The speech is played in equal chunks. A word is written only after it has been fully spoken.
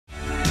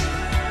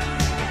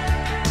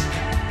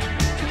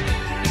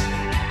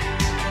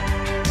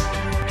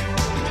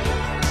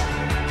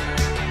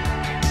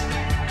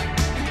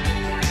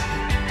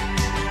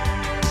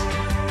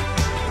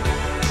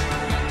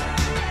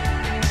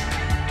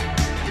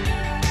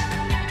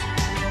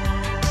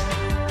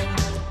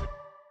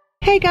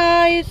Hey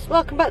guys,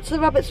 welcome back to the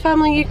Roberts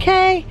Family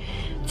UK.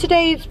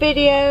 Today's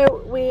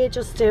video, we're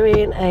just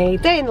doing a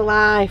day in the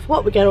life,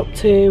 what we get up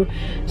to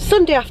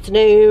Sunday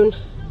afternoon.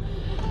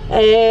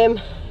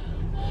 It's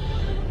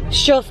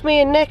just me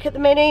and Nick at the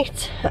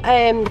minute,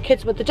 the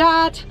kids with the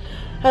dad.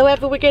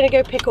 However, we're going to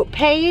go pick up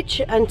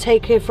Paige and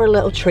take her for a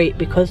little treat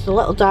because the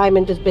little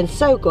diamond has been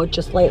so good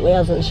just lately,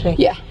 hasn't she?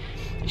 Yeah.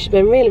 She's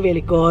been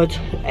really good,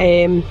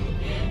 and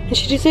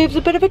she deserves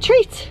a bit of a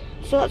treat.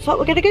 So that's what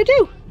we're going to go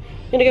do.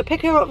 I'm going to go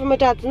pick her up from my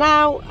dad's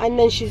now, and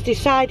then she's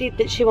decided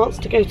that she wants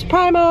to go to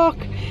Primark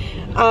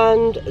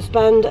and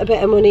spend a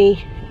bit of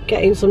money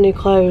getting some new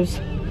clothes.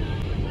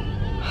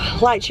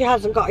 Like she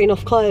hasn't got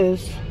enough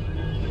clothes.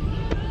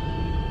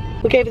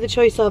 We gave her the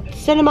choice of the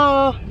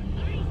cinema,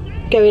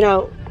 going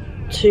out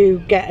to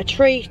get a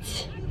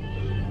treat.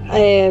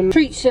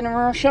 Treat,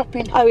 cinema or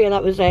shopping? Oh yeah,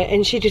 that was it.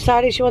 And she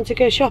decided she wanted to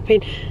go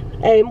shopping.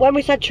 When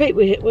we said treat,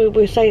 we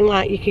were saying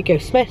like you could go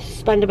Smith's,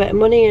 spend a bit of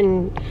money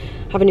and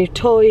have a new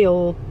toy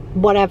or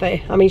whatever.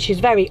 I mean,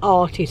 she's very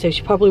arty, so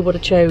she probably would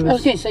have chose. I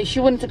was going to say, she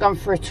wouldn't have gone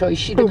for a toy,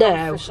 she'd have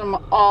gone for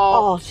some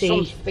arty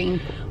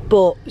something.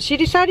 But she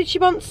decided she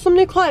wants some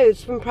new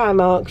clothes from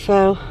Primark,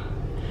 so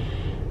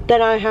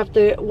then I have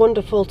the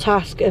wonderful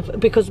task of,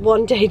 because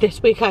one day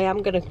this week I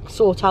am going to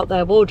sort out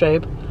their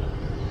wardrobe.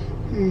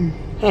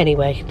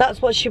 Anyway,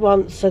 that's what she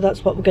wants, so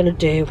that's what we're going to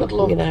do. Good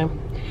luck. You know,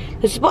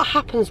 this is what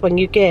happens when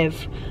you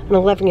give an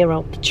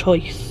 11-year-old the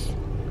choice.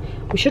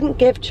 We shouldn't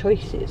give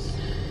choices.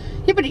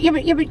 Yeah, but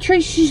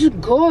choices are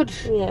good.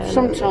 Yeah,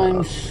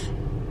 sometimes.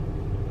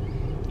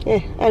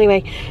 Yeah.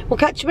 Anyway, we'll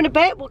catch you in a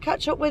bit. We'll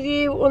catch up with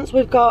you once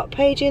we've got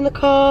Paige in the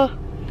car,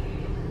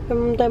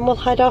 and then we'll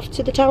head off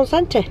to the town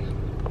centre.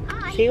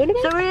 See you in a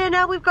bit. So we're here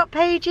now. We've got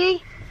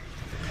Paigey,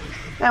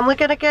 and we're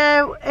gonna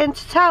go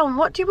into town.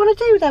 What do you want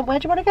to do then? Where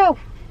do you want to go?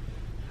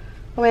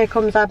 Oh, here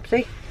comes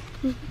Absy,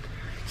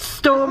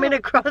 storming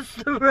across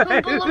the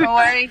road.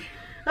 Away.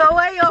 Oh,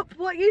 way up.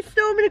 What are you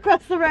storming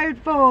across the road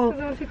for?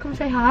 Because I want to come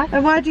say hi.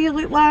 And why do you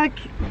look like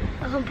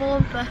an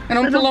Umpa-Lumpa? An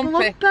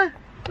Umpa-Lumpa?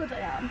 Because I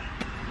am.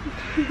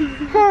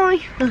 Hi.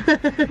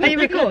 Are you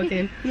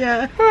recording?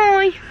 Yeah.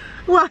 Hi.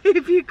 Why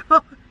have you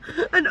got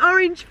an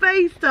orange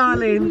face,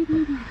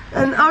 darling?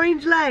 And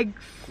orange legs?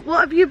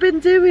 What have you been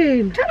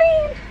doing?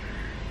 Tanning.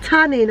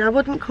 Tanning? I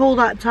wouldn't call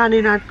that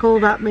tanning, I'd call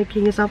that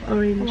making yourself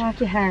orange. I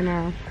like your hair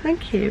now.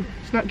 Thank you.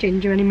 It's not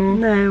ginger anymore.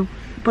 No,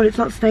 but it's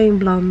not staying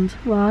blonde.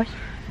 Why?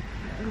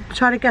 I'm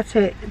trying to get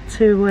it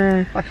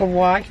to like a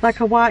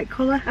white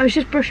colour. I was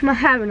just brushing my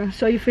hair and I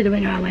saw you through the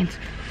window. I went,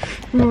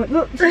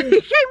 look. He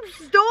came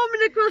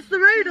storming across the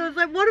road. I was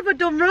like, what have I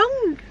done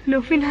wrong?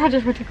 Nothing, I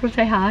just wanted to come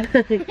say hi.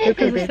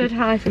 Because I said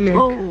hi to Nick.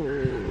 Oh.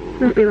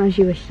 Not realise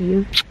you were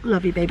here.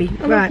 Love you, baby.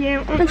 Love you.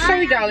 I'm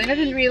sorry, darling. I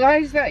didn't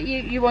realise that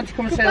you want to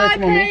come and say hello to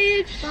Mummy.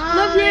 Paige.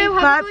 Love you.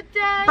 Have a good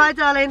day. Bye,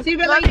 darling. See you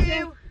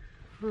later.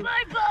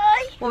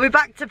 Bye. We'll be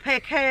back to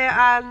pick her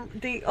and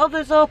the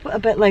others up a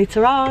bit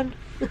later on.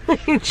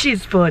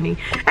 She's funny.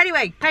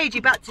 Anyway,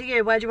 Paigey, back to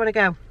you. Where do you want to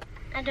go?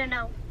 I don't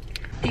know.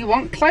 Do you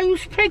want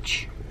clothes,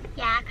 Paige?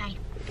 Yeah, okay.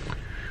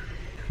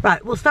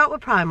 Right, we'll start with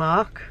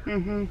Primark.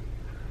 And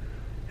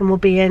we'll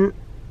be in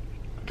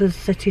the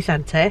city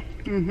centre.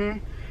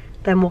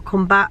 Then we'll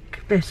come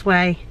back this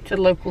way. To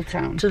the local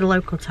town. To the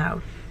local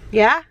town.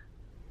 Yeah?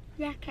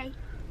 Yeah, okay.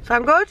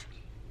 Sound good?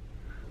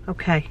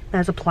 Okay,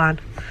 there's a plan.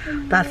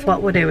 That's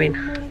what we're doing.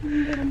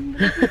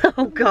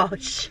 Oh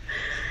gosh.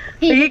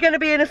 Are you going to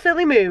be in a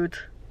silly mood?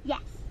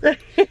 Yes.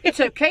 It's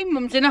okay,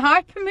 Mum's in a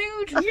hyper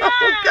mood. Yeah.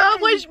 Oh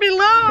God, wish me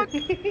luck.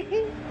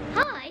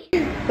 Hi.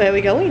 Where are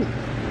we going?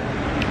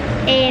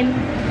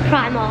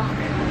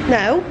 Primark.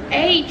 No.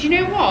 Hey, do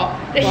you know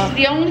what? This is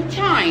the only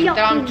time that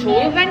I'm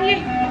taller than you.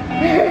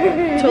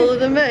 Taller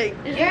than me?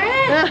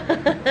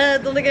 Yeah.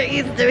 Don't get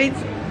used to it.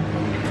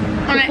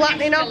 You're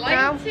flattening off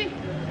now.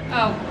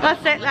 Oh.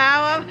 That's it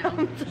now,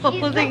 I'm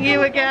taller than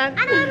you again.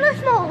 And I'm the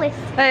smallest.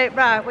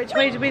 Right, which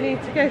way do we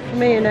need to go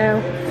from here now?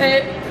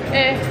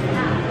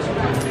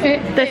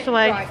 This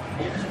way. Right.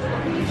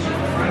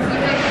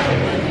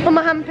 On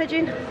my hand,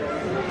 pigeon.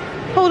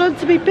 Hold on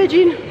to me,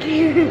 pigeon.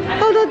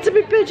 Hold on to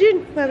me,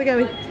 pigeon. Where are we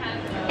going?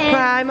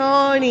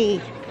 Primorny.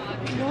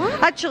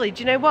 What? Actually,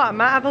 do you know what? I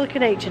might have a look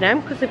at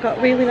H&M because they've got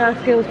really nice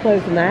girls'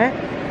 clothes in there.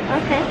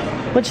 Okay.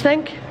 What do you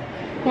think?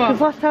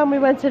 Because last time we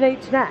went to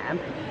H&M,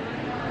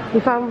 we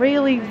found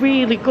really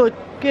good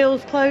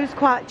girls' clothes,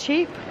 quite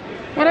cheap.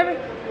 Whatever.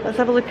 Let's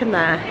have a look in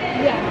there.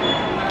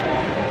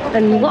 Yeah.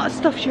 And a lot of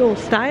stuff's your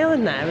style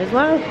in there as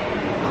well.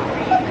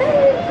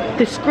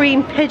 They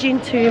scream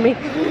pigeon to me.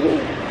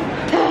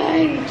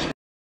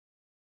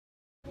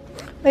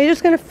 Are you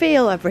just going to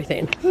feel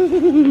everything?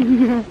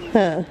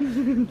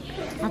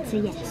 That's a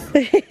yes.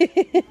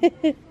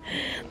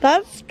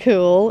 That's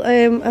cool.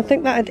 I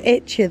think that'd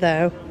itch you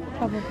though.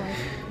 Probably.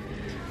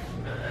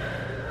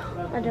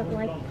 I don't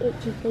like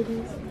itchy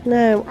things.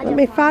 No, let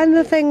me find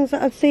the things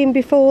that I've seen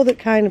before that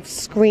kind of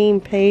scream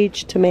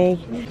Paige to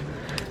me.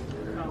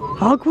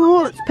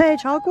 Hogwarts,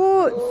 Paige,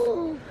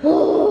 Hogwarts.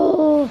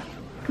 Oh,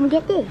 can we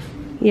get this?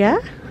 Yeah.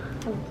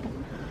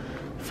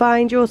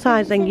 find your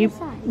size, then you,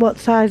 what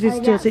sizes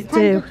does it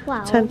do?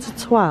 10 to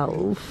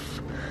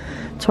 12.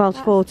 12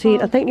 to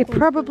 14. I think you're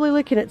probably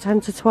looking at 10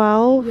 to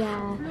 12.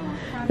 Yeah.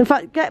 In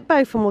fact, get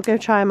both and we'll go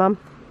try them on.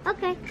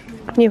 Okay.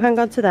 You hang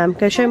on to them.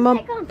 Go show Mum.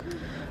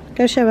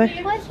 Go show her.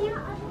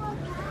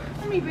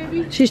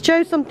 She's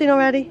chose something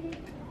already.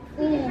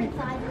 I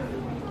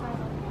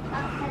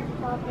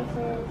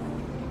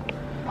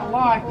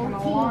like and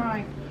I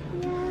like.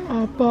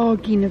 Our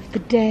bargain of the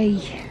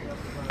day.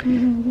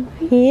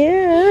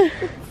 Yeah.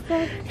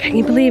 Can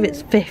you believe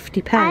it's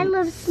 50 pence? I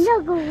love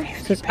snuggles.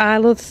 It says, I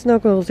love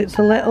Snuggles. It's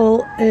a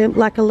little,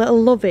 like a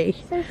little lovey.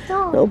 So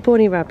soft. Little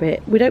bunny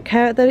rabbit. We don't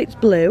care that it's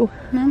blue.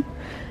 No.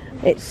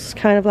 It's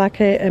kind of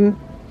like a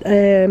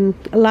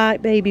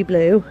light baby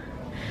blue.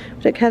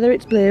 We don't care that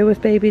it's blue, if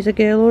baby's a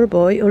girl or a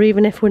boy, or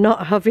even if we're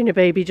not having a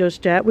baby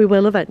just yet, we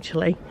will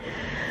eventually.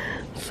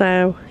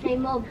 So, Hey,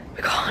 Mum.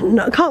 we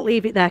can't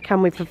leave it there,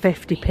 can we, for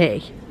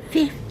 50p?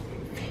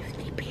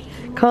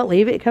 50p. Can't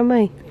leave it, can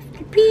we?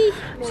 50p.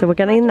 So we're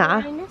getting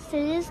that. And it's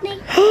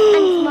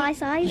my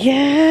size.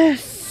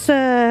 Yes,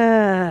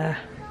 sir.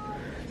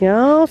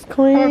 Yes,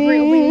 queen. However,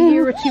 it'll be a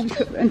year or two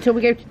until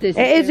we go to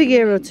Disney. It is a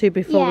year or two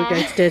before we go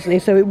to Disney,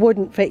 so it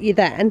wouldn't fit you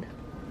then.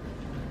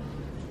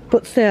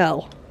 But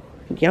still,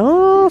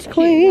 yes,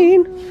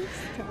 queen.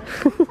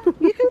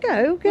 You can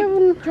go. Go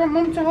on. Do you want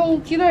Mum to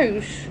hold you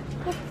those?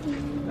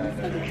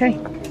 Okay,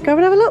 go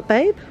and have a look,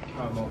 babe.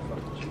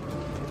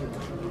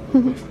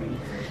 Isn't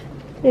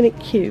it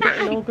cute?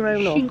 Getting all grown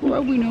She's up.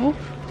 growing up.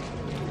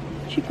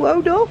 She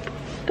growed up.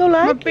 Go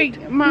My like. big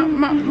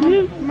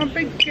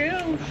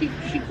girl,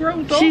 she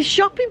grows up. She's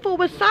shopping for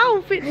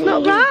herself. It's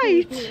not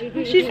right.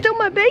 She's still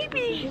my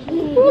baby.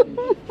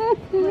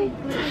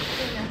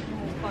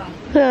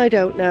 I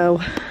don't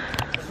know.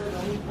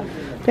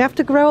 They have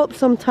to grow up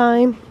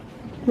sometime,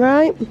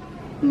 right?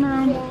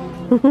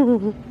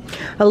 No.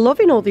 I'm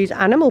loving all these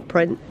animal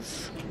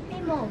prints.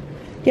 Hey, Mum.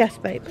 Yes,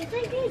 babe. Do you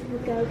think these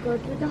would go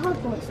good with the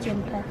Hogwarts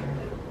jumper?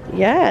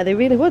 Yeah, they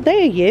really would.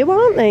 They're you,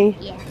 aren't they?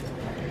 Yeah.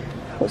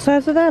 What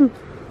size are them?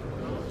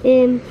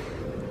 10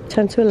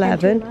 10 to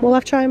 11. We'll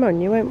have to try them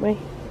on you, won't we?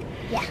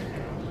 Yeah.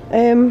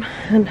 And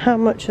how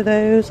much are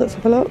those? Let's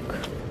have a look.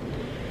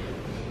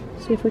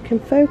 See if we can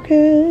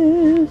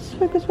focus.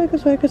 Focus.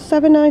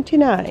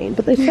 £7.99.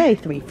 But they say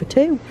 3 for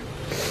 2.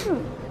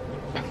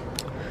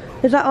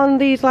 Is that on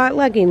these like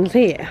leggings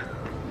here?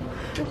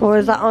 Or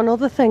is that on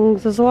other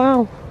things as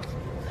well?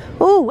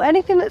 Oh,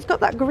 anything that's got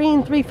that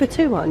green 3 for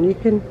 2 on, you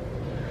can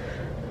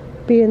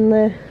be in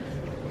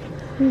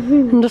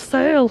the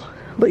sale.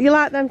 But you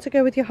like them to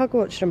go with your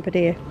Hogwarts jumper, do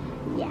you?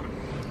 Yeah.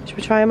 Should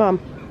we try them on?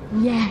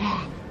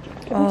 Yeah.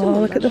 Oh,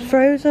 look at the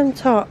frozen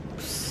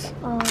tops.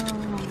 Oh.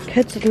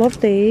 Kids would love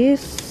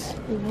these.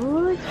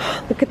 Wood.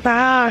 Look at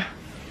that.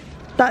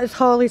 That is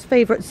Harley's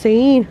favourite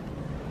scene,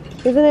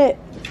 isn't it?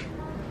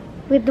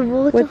 With the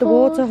water With the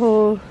water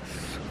horse.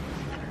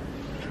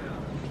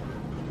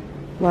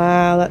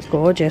 Wow, that's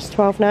gorgeous.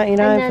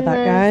 £12.99 for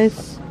that,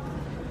 guys.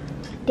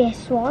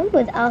 This one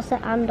with Elsa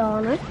and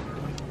Anna.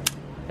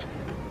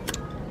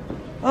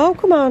 Oh,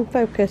 come on,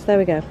 focus. There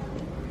we go.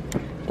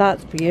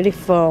 That's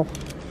beautiful.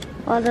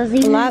 Oh, there's I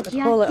even like the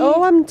colour.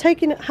 Oh, I'm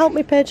taking. Help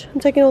me, Paige. I'm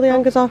taking all the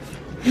hangers off.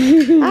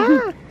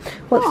 Ah!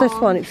 What's this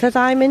one? It says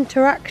I'm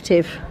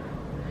interactive.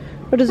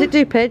 What does it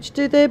do, Paige?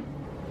 Do the.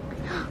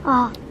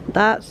 Oh,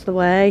 That's the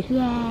way.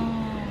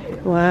 yeah.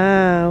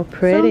 Wow,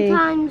 pretty.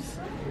 Sometimes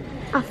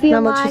I feel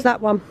How much like is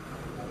that one?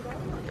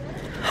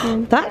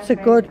 That's a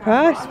good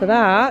price for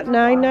that.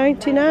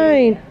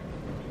 £9.99.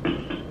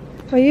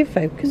 Are you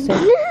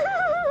focusing?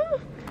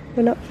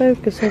 We're not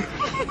focusing.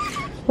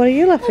 What are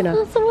you laughing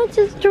at? Someone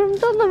just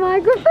jumped on the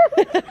microphone.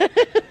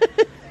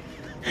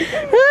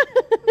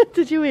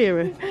 Did you hear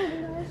it?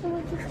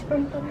 Someone just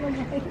jumped on the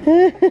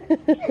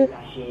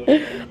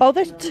microphone. Oh,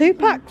 this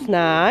 2-pack's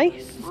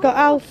nice. It's got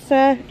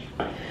Elsa.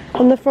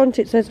 On the front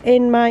it says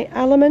in my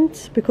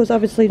element, because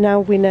obviously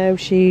now we know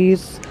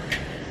she's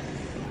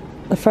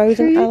a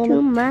frozen True element.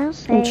 to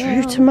myself.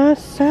 True to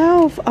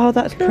myself. Oh,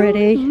 that's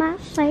pretty. True to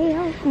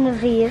myself. And the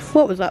V's.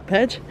 What was that,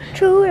 Paige?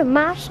 True to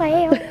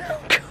myself.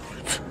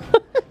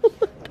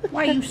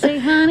 What you say,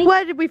 honey?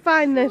 Where did we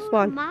find this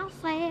one?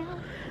 Myself.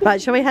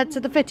 Right, shall we head to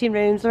the fitting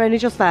rooms? They're only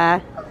just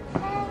there.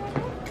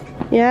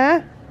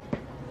 Yeah?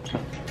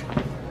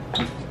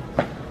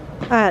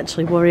 I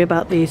actually worry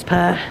about these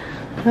pair.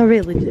 I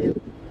really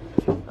do.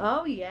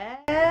 Oh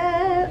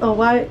yeah. Oh,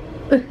 why?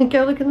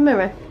 Go look in the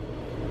mirror.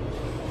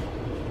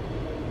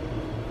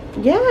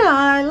 Yeah,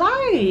 I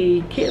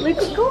like it. It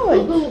looks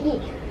good.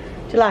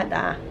 Do you like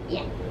that?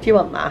 Yeah. Do you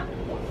want that?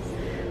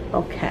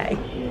 Okay.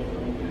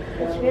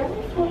 It's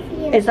really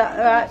fluffy. Is that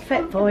the right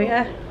fit for you?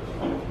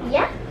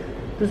 Yeah.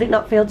 Does it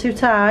not feel too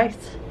tight?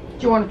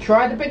 Do you want to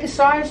try the bigger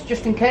size,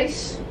 just in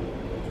case?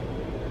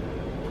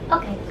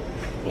 Okay.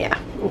 Yeah,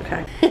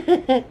 okay.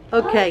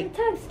 Oh, Okay, the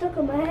tag's stuck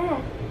on my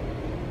hair.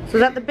 so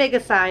is that the bigger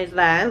size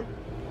then?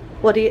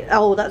 What do you,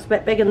 oh, that's a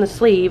bit big in the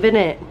sleeve, isn't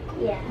it?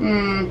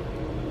 Yeah.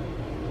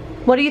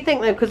 What do you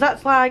think though? Because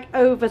that's like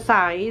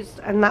oversized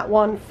and that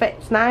one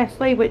fits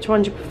nicely. Which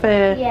one do you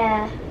prefer?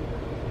 Yeah.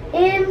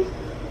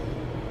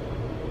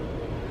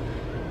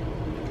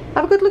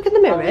 Have a good look in the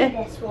mirror.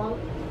 This one.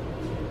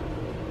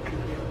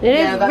 It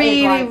Yeah, is that is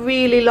really, like-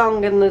 really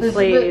long in the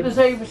sleeves. There's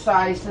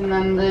oversized and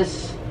then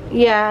there's...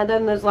 Yeah,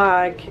 then there's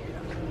like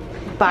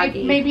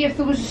baggy. Maybe if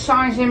there was a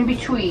size in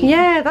between.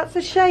 Yeah, that's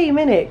a shame,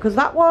 innit? Because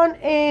that one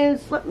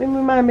is, let me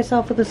remind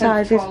myself of the 10 to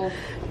sizes, 12.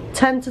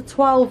 10 to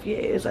 12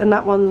 years, and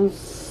that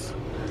one's,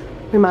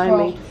 remind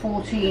 12 me. to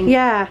 14.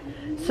 Yeah,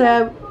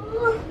 so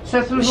So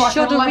if there was like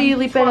should have 11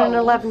 really to been an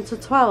 12. 11 to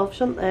 12,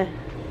 shouldn't they?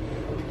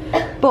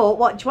 But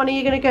which one are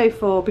you going to go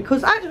for?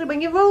 Because actually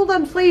when you roll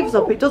them sleeves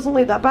up, it doesn't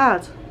look that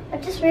bad.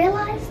 I've just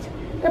realised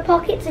the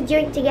pockets are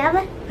joined together.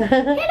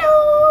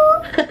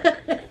 Hello!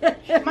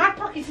 My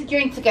pockets are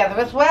joined together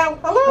as well.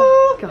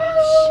 Hello! Gosh,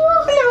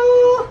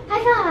 Hello!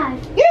 High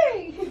five!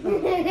 Yay!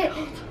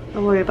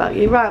 don't worry about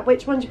you. Right,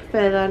 which one do you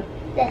prefer then?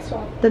 This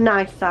one. The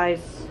nice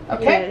size.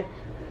 Okay. Yeah.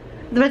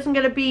 There isn't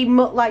going to be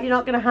like, you're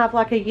not going to have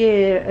like a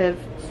year of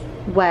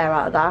wear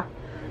out of that.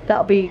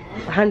 That'll be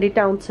handed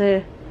down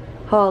to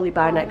Harley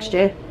by next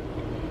year.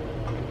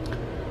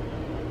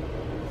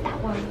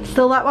 That one.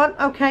 Still that one?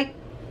 Okay.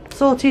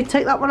 Sorted.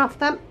 Take that one off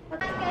then.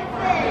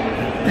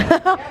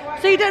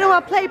 So you don't know how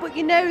to play, but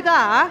you know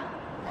that.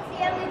 That's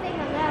the only thing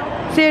I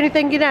know. It's the only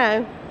thing you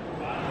know.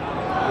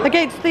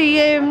 Against the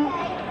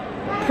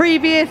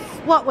previous,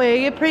 what were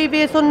you?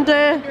 Previous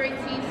under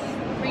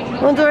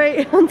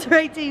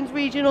 18s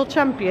regional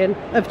champion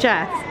of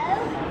chess.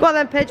 Go on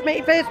then, Paige, make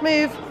your first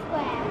move.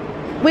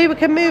 We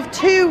can move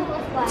two.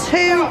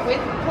 Start with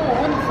 4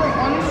 on the front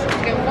ones,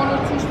 go 1 or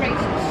 2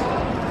 spaces.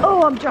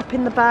 Oh, I'm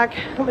dropping the bag.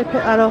 Let me pick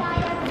that up.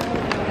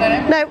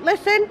 No,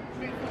 listen.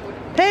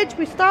 Paige,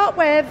 we start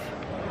with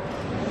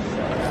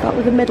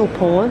the middle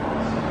pawn,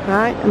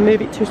 right, and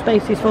move it 2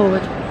 spaces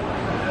forward.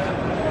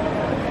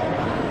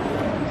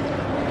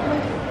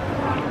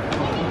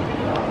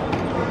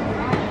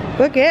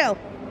 Good girl.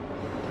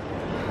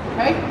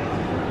 Okay.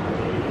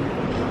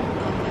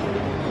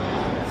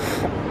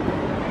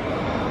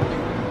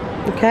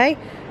 Okay,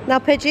 now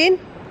pigeon.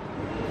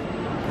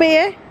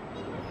 Here.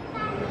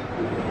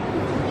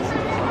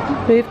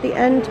 Move the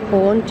end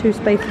pawn 2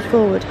 spaces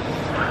forward.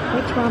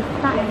 Which one?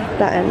 That one.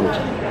 That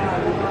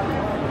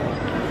end.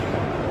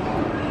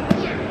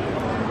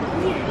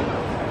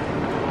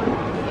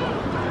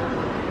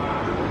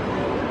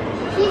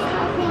 She's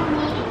helping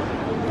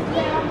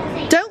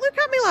me. Don't look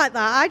at me like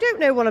that. I don't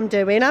know what I'm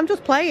doing. I'm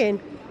just playing.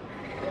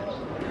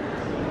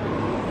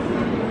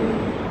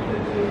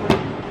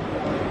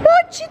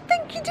 What do you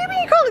think you're doing?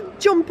 You can't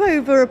jump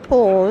over a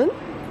pawn.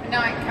 No,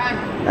 I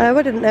can. Oh,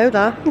 I didn't know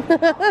that.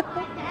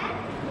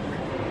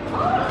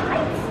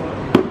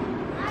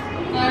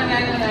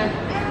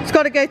 No. It's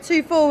got to go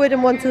 2 forward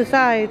and 1 to the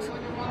side.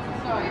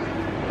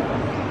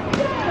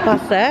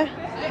 That's it.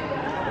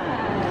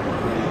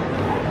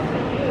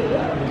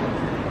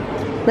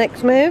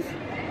 Next move.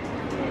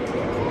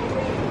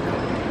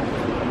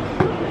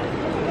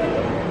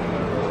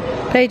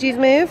 Paige's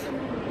move.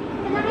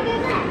 Can I go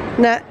there?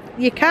 No,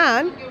 you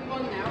can. Go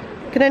 1 now.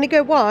 Can only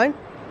go 1.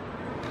 First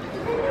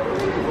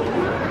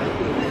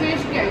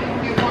go, you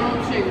can go 1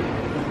 or 2.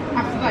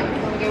 After that, you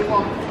can only go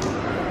 1.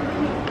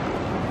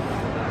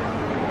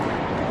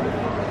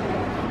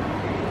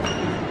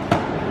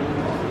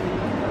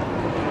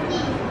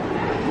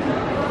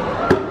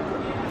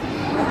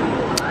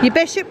 Your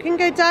bishop can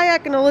go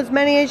diagonal as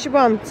many as you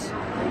want. So we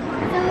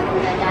can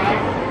go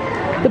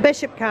there. The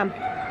bishop can.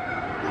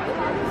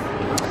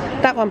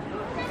 That one.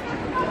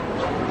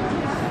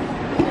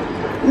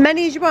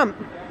 Many as you want.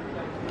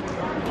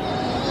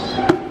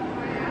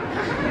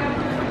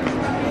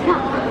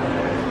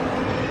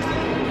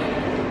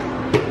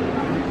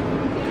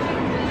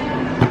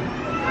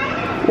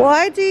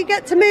 Why do you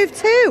get to move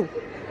 2?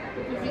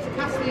 Because it's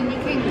castle in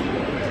your king.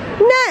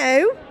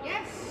 No,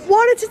 Yes.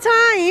 1 at a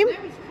time. No,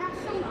 it's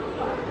castle.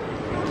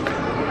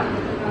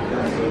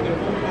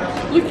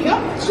 Look it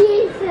up.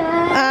 Jesus.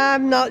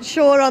 I'm not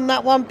sure on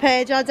that one,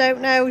 Paige. I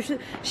don't know.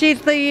 She's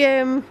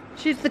the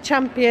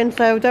champion,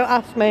 so don't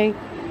ask me.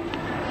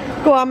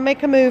 Go on,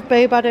 make a move,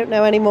 babe. I don't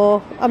know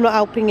anymore. I'm not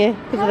helping you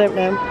because I don't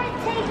know.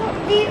 Take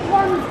up these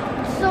ones,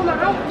 some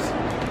out.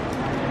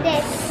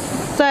 This.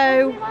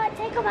 So,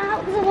 Take them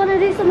out because I want to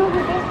do some of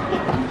this.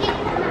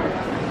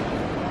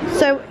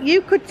 so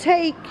you could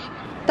take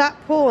that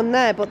pawn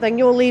there, but then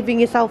you're leaving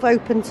yourself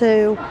open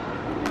to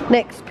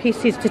next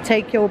pieces to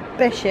take your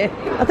bishop.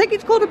 I think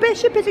it's called a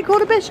bishop. Is it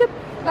called a bishop?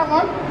 That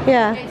one?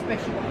 Yeah. It's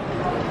bishop.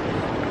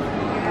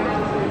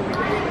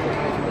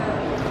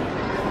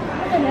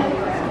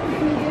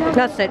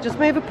 That's it. Just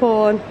move a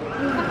pawn.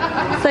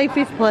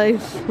 Safest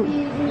place.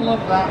 Love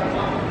that.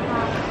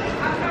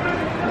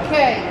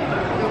 Okay.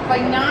 You'll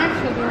play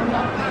nice or you'll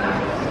not play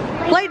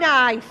nice? Play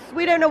nice.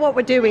 We don't know what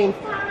we're doing.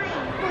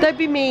 Don't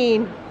be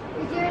mean.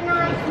 Because you're a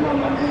nice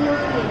mum and we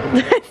love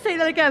you. Say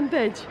that again,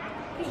 Paige.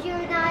 Because you're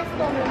a nice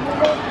mum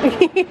and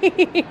we love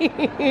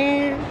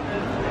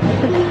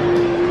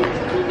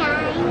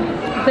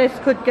you. This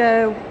could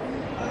go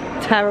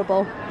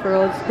terrible for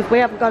us because we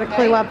haven't got a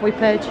clue, have we,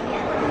 Paige?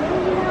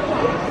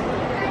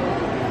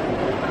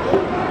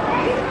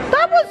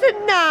 That was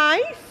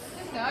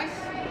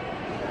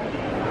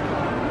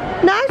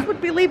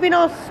be leaving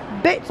us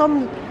bits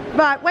on.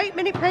 Right, wait a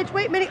minute, Paige,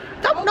 wait a minute.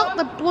 Don't knock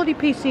the bloody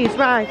PCs,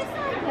 right.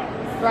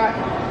 Right,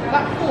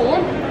 that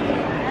phone.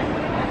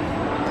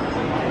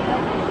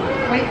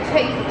 When it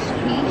takes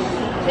piece,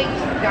 it takes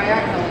the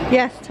diagonal.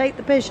 Yes, take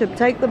the bishop,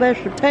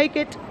 take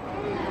it.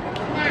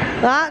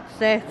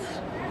 That's it.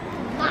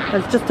 I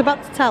was just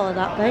about to tell her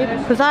that, babe,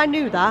 because I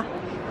knew that.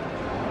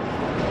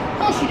 Of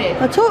course you did.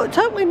 I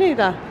totally knew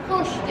that. Of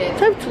course you did.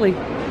 Totally.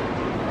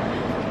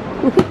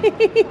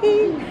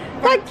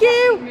 Thank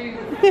you.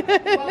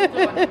 Well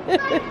done.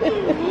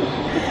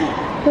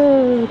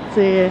 Oh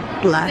dear,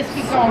 bless. This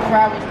keeps on for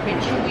hours,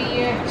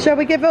 Paige. Shall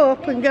we give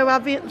up and go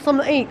have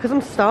something to eat? Because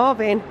I'm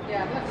starving.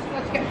 Yeah,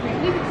 let's get through.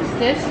 Leave it to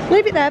this.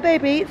 Leave it there,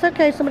 baby. It's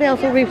okay. Somebody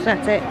else will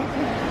reset it.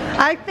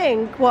 I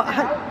think what.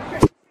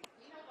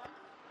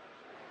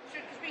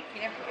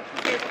 Speaking, if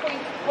we do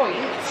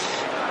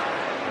points,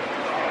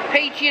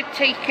 Paige had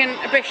taken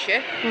a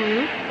bishop,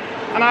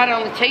 and I'd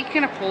only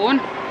taken a pawn.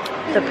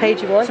 So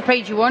Paige won. So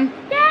Paige won.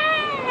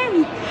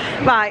 Yay!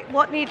 Right,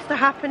 what needs to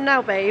happen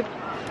now, babe,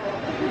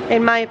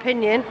 in my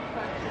opinion,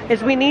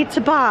 is we need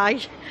to buy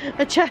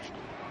a chess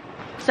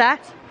set,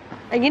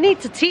 and you need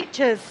to teach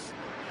us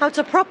how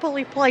to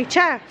properly play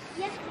chess.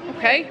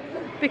 Okay.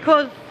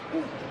 Because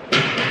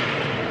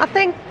I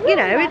think, you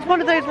know, it's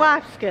one of those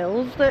life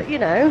skills that, you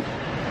know,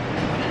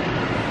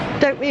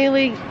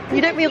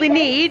 you don't really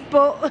need,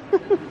 but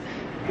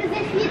Because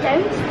if you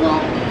don't, we'll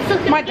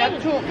suck at My the dad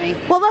game. taught me.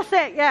 well, that's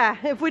it, yeah.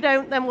 If we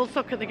don't, then we'll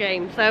suck at the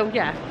game. So,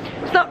 yeah,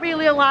 it's not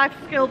really a life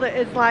skill that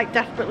is, like,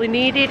 desperately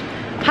needed.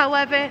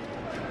 However,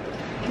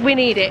 we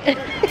need it.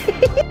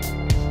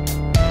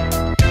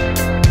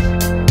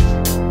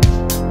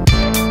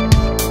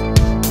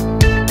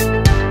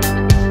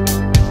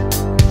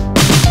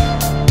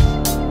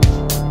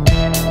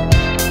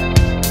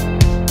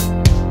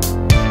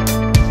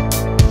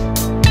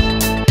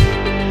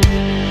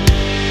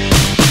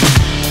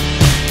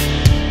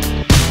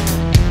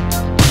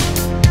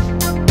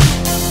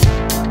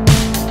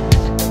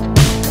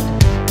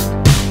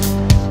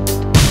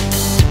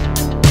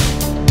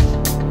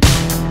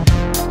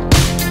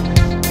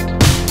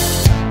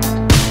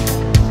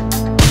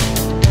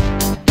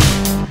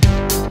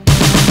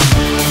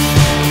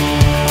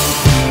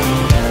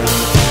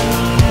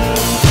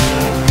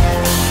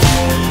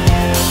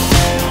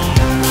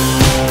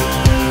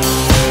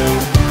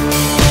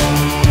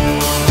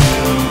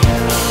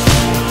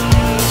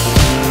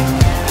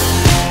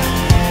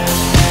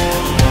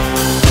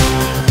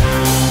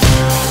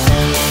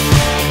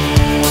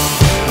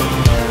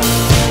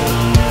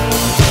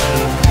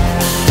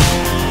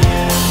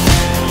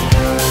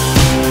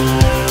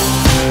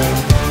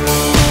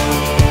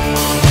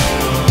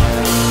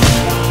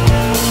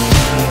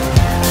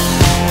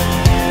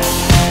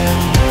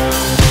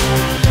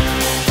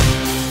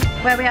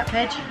 Where are we at,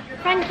 Paige?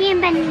 Frankie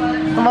and Benny.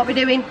 And what are we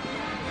doing?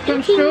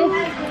 Don't show.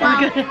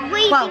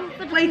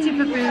 Waiting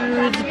for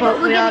food,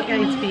 but we are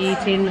going to be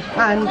eating,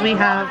 and we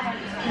have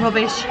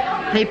rubbish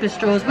paper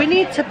straws. We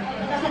need to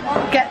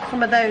get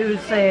some of those,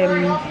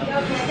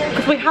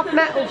 because we have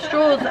metal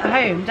straws at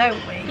home, don't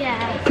we?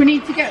 Yeah. We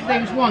need to get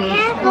those ones.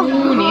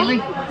 Oh,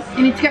 nearly.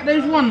 You need to get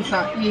those ones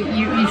that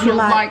you sort of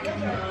like,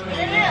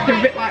 they're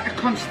a bit like a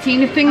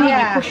concertina thing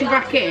that you push it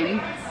back in,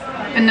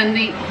 and then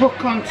they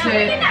hook onto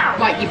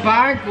like your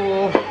bag,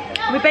 or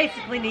We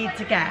basically need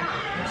to get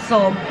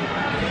some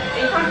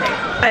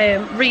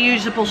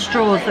reusable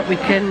straws that we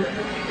can.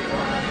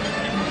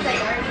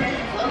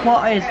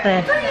 What is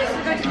this?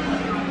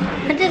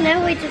 I don't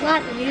know, we just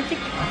like the music.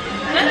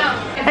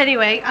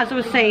 Anyway, as I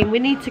was saying, we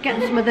need to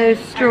get some of those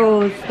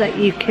straws that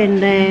you can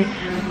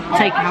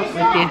take out with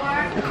you.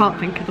 I can't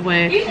think of the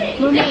word.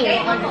 Mummy, What's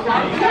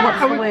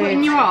the are we putting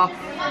word? you off?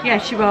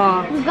 Yes, you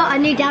are. we've got a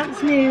new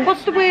dance move.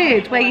 What's the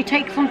word where you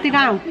take something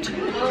out?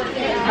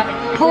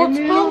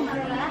 Portable?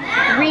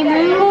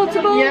 Remove.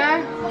 Portable?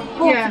 Yeah.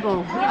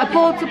 Portable. A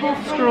portable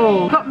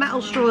straw. Got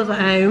metal straws at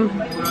home.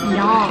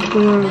 Yeah.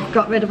 We've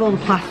got rid of all the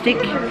plastic.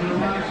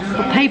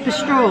 But paper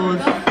straws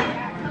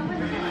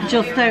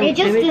just don't It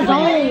just do it.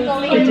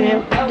 dissolves They in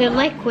do. the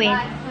liquid.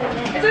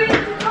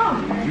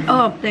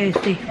 Oh, I'm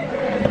thirsty.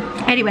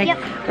 Anyway,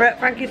 we're at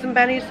Frankie's and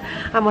Benny's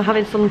and we're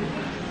having some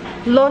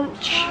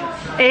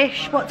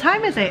lunch-ish. What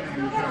time is it?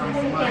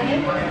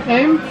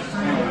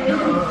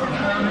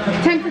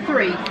 10 to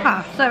 3.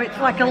 Ah, so it's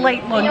like a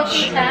late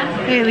lunch,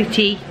 early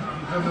tea.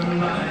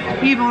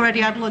 You've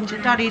already had lunch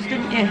at Daddy's,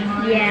 didn't you?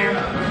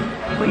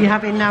 Yeah. But you're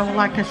having now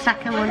like a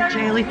second lunch,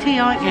 early tea,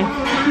 aren't you?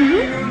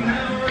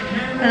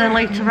 And then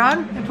later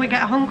on, if we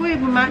get hungry,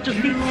 we might just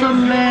eat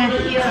some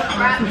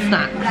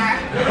snacks.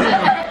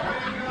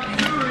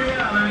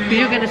 But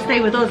you're going to stay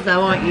with us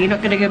now, aren't you? You're not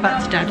going to go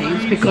back to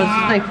Daddy's because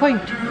there's no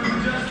point.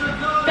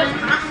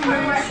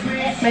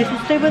 May as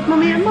well stay with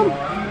Mummy and Mum.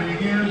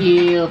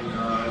 Yeah.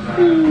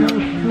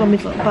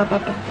 Mummy's little baba.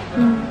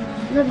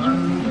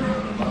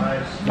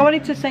 I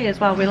wanted to say as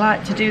well, we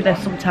like to do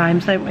this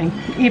sometimes, don't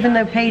we? Even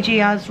though Paigey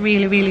has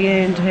really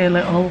earned her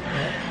little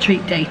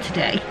treat day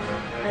today.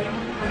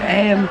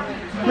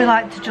 We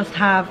like to just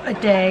have a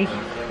day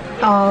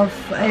of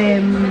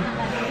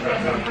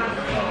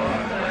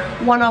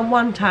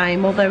one-on-one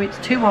time, although it's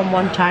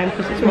 2-on-1 time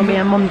because it's Mummy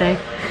and Monday.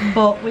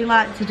 But we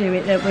like to do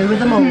it, don't we, with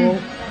them all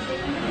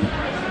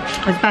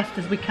as best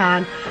as we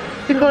can,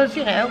 because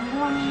you know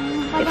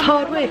it's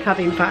hard work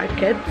having 5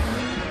 kids.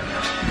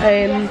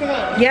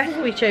 Yes,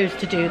 we chose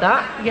to do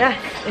that. Yes,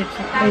 it's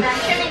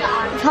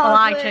well,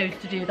 I chose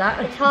to do that.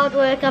 It's hard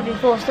work having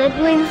 4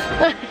 siblings.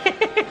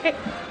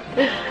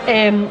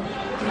 And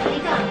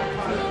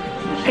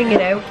you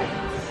know,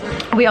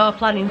 we are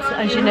planning to,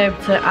 as you know,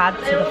 to add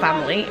to the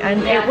family,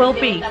 and it will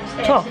be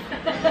tough,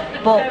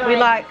 but we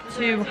like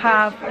to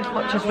have as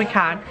much as we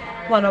can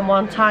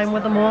one-on-one time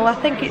with them all. I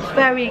think it's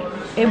very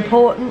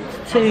important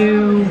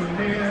to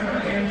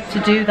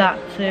do that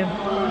too.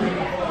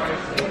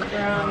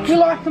 We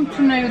like them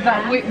to know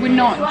that we're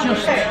not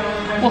just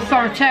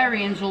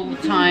authoritarians all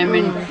the time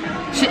and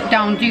sit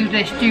down, do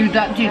this, do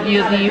that, do the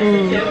other,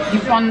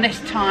 you've on this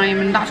time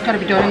and that's got to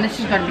be done and this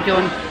has got to be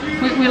done.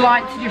 We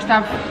like to just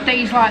have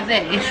days like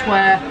this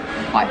where,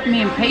 like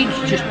me and Paige,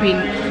 just being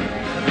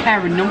a pair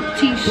of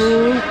numpties.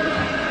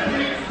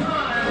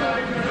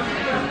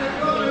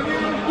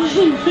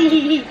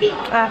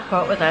 I've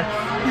got with us.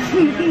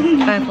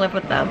 I've lived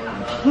with them.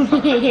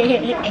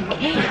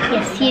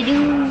 Yes, you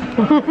do.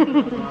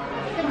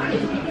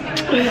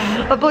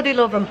 I bloody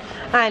love them.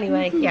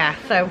 Anyway, yeah,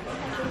 so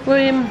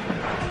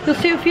you'll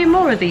see a few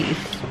more of these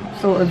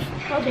sort of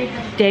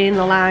day in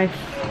the life,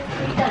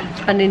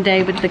 spending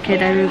day with the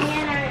kiddos.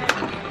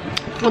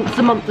 Once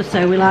a month or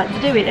so we like to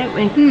do it, don't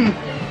we?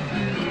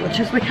 Much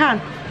as we can.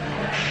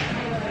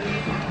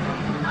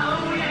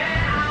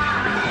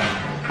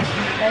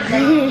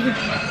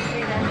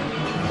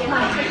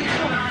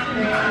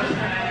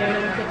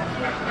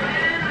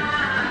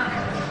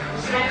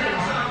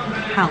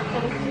 Help.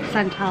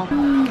 Send help.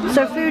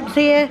 So food's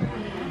here.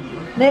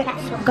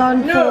 Nick's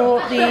gone for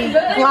the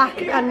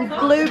black and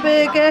blue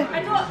burger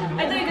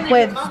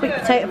with sweet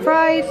potato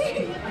fries.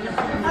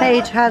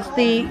 Paige has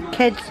the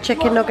kids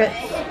chicken nuggets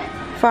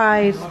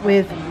fries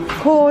with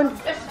corn.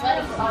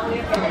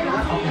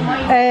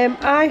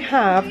 I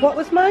have, what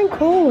was mine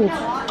called?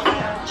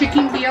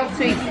 Chicken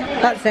BLT.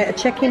 That's it, a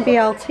chicken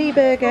BLT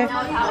burger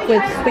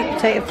with sweet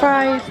potato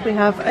fries. We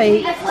have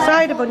a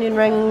side of onion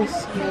rings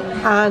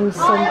and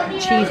some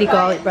cheesy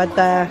garlic bread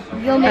there.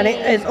 Yummy. And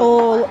it is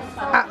all,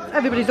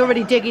 everybody's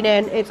already digging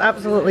in. It's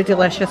absolutely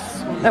delicious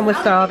and we're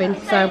starving,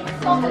 so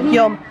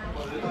yum.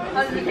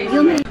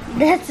 Yummy.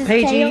 That's his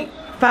Paigey tail.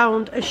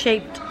 found a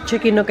shaped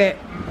chicken nugget.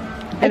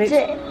 And It's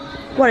a-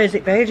 what is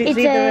it, Paige? It's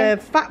either a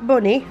fat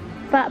bunny.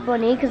 Fat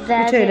bunny, because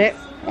there's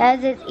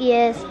its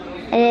ears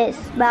and its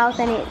mouth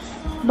and its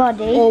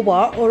body. Or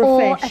what? Or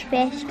a fish? Or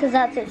a fish, because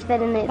that's its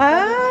fin and its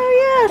body.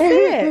 Oh yeah, I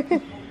see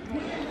it.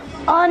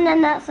 Oh, and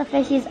then that's a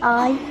fish's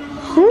eye.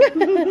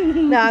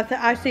 No,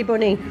 I see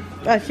bunny.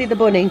 I see the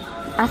bunny.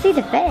 I see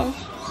the fish.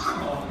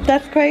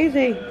 That's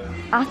crazy.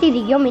 I see the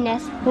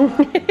yumminess.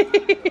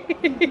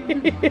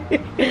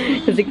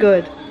 Is it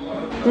good?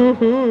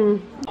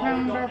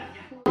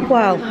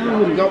 Well,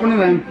 Got one of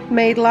them.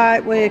 made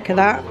light work of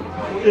that.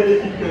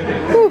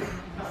 Oof,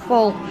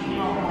 full.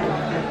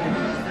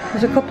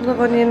 There's a couple of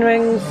onion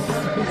rings,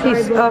 a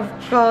piece of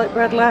garlic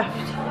bread left.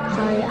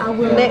 Sorry, I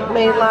will. Nick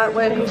made light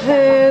work of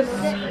hers.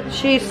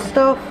 She's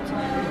stuffed.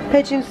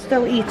 Pigeon's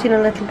still eating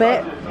a little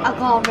bit. I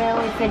can't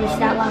really finish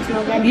that last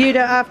nugget. You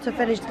don't have to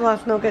finish the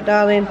last nugget,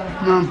 darling.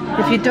 No.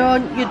 If you're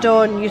done, you're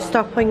done. You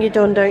stop when you're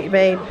done, don't you,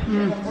 babe?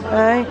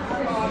 Right?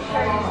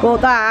 Well,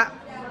 that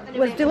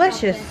was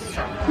delicious.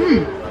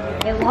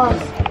 It was.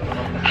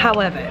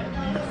 However,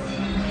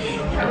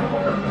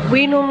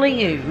 we normally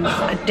use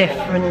a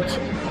different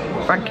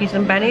Frankie's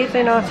and Benny's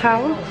in our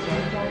town.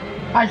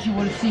 As you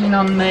would have seen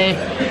on the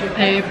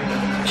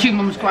Two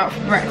Mums Go Out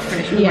for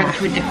Breakfast, we went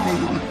to a different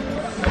one.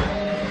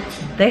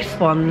 This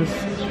one's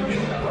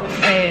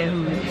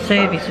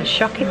service is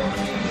shocking.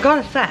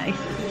 Gotta say,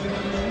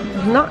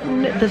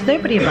 there's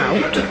nobody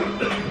about.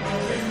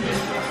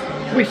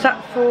 We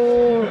sat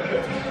for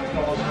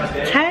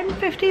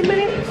 10-15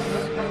 minutes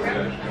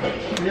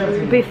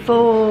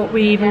before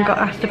we even got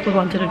asked if we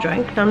wanted a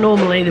drink. Now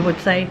normally they would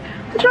say,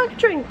 would you like a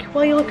drink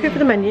while you look over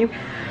the menu?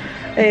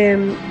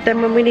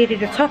 Then when we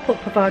needed a top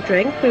up of our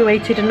drink, we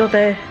waited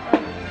another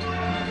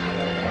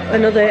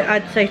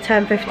I'd say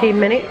 10-15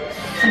 minutes.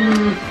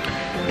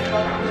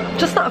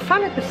 Just not a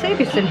fan of the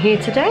service in here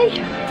today,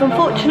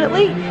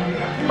 unfortunately.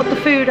 But the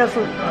food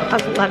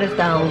hasn't let us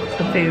down.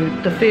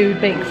 The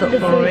food makes up for it.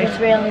 The food is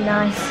really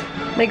nice.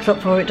 Makes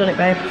up for it, doesn't it,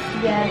 babe?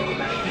 Yeah.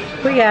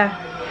 But yeah,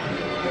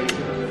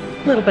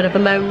 a little bit of a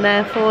moan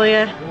there for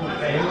you.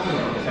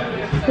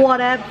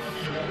 Whatever.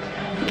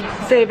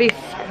 Service,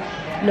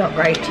 not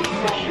great.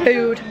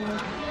 Food,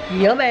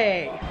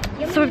 yummy.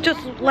 So we've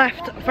just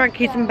left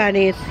Frankie's and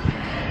Benny's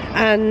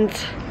and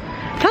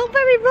felt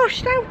very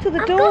rushed out of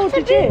the door,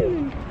 did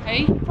you?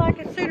 Hey? Like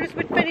as soon as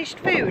we'd finished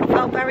food,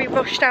 felt very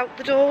rushed out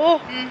the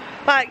door.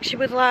 Like she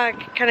was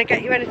like, can I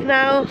get you anything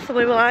else? And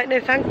we were like, no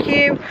thank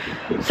you.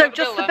 So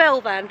just the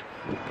bill then.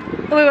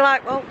 And we were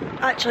like, well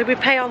actually we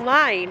pay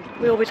online,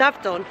 we always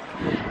have done.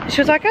 And she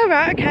was like, oh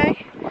right,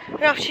 okay.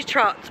 And off she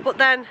trots, but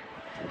then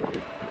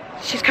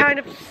she's kind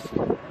of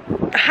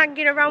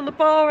hanging around the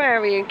bar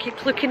area and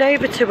keeps looking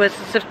over to us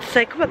as if to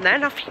say, come on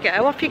then, off you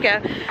go, off you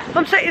go.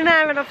 I'm sitting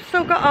there and I've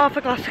still got half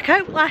a glass of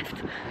Coke left.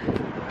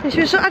 And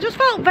I just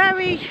felt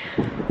very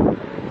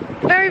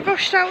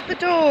rushed out the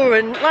door,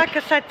 and like I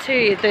said to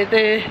you,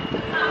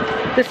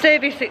 the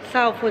service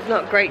itself was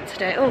not great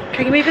today. Oh,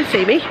 can you even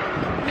see me?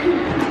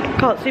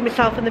 Can't see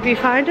myself in the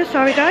viewfinder,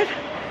 sorry guys.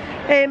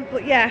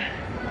 But yeah,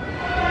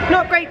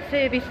 not great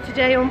service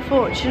today,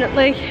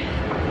 unfortunately.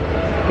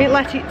 It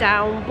let it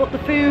down, but the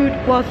food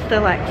was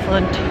still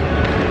excellent.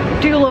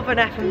 Do love an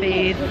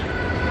F&B's.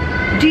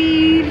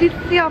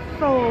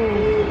 Delicioso.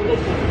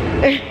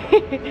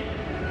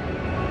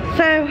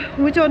 So,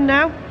 we're done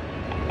now.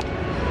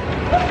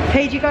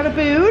 Paige, you got a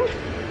boon?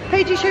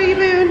 Paige, show your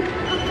boon.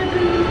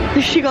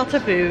 She got a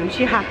boon.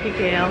 She happy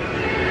girl.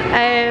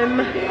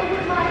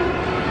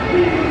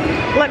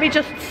 Let me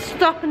just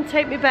stop and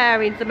take my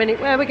bearings a minute.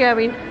 Where are we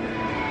going?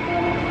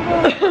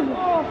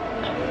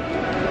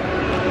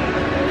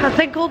 I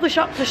think all the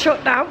shops are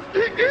shut down.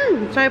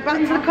 So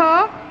back to the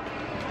car.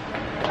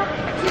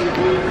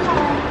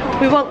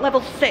 We want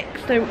level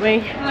 6, don't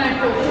we?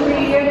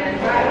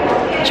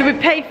 Should we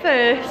pay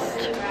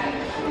first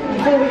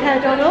before we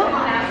head on up?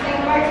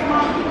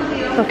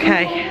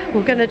 Okay,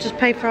 we're gonna just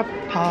pay for our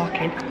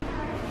parking.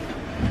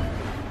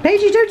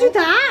 Paige, don't do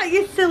that,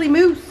 you silly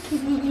moose.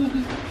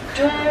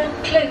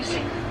 Close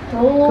it.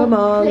 Come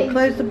on,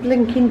 close the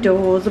blinking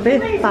doors a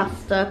bit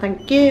faster,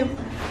 thank you.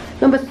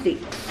 Number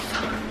 6.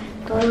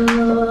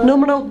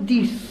 Numero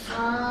 10.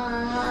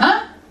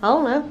 Huh? I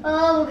don't know.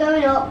 Oh, we're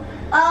going up.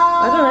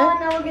 Oh, I don't know.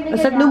 now we're gonna I go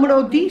said down.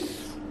 numero 10.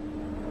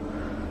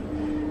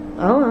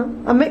 Oh,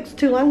 I mixed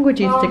 2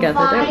 languages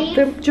together.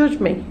 Don't judge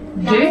me.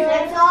 Do?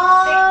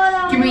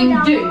 Do you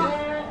mean do?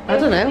 I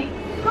don't know.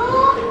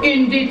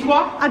 Une, deux,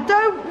 trois. I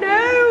don't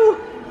know.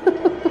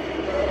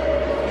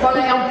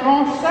 Parlez en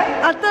français.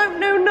 I don't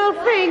know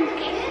nothing.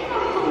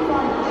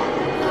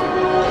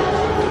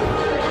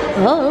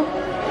 Oh.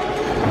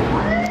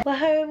 We're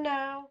home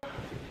now.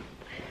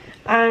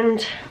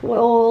 And we're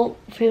all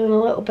feeling a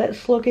little bit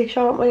sluggish,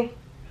 aren't we?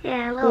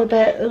 Yeah, A little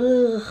bit,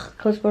 ugh,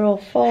 because we're all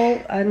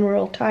full and we're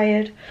all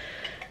tired.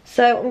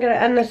 So I'm going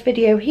to end this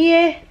video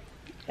here.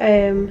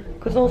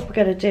 Because all we're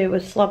going to do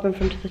is slob in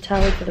front of the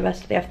telly for the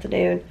rest of the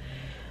afternoon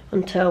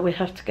until we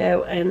have to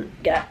go and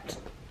get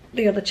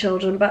the other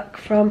children back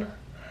from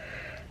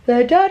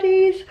their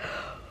daddies.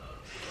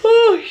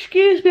 Oh,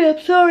 excuse me, I'm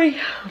sorry.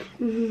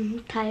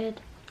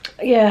 Tired.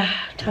 Yeah,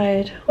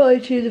 tired. I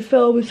choose a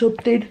film or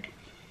something.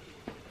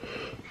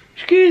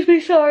 Excuse me,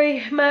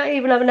 sorry. Might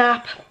even have a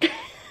nap.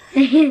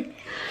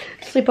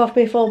 Sleep off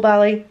my full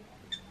belly.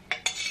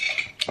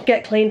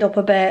 Get cleaned up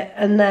a bit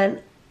and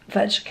then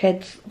fetch the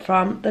kids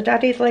from the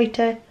daddies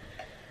later.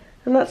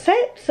 And that's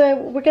it. So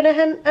we're going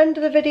to end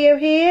the video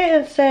here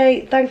and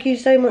say thank you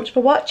so much for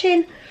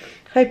watching.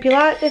 Hope you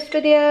liked this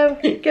video.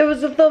 Give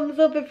us a thumbs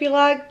up if you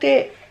liked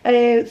it.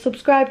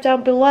 Subscribe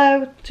down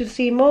below to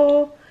see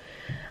more.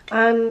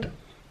 And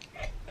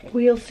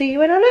we'll see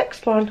you in our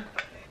next one.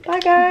 Bye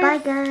guys. Bye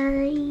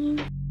guys.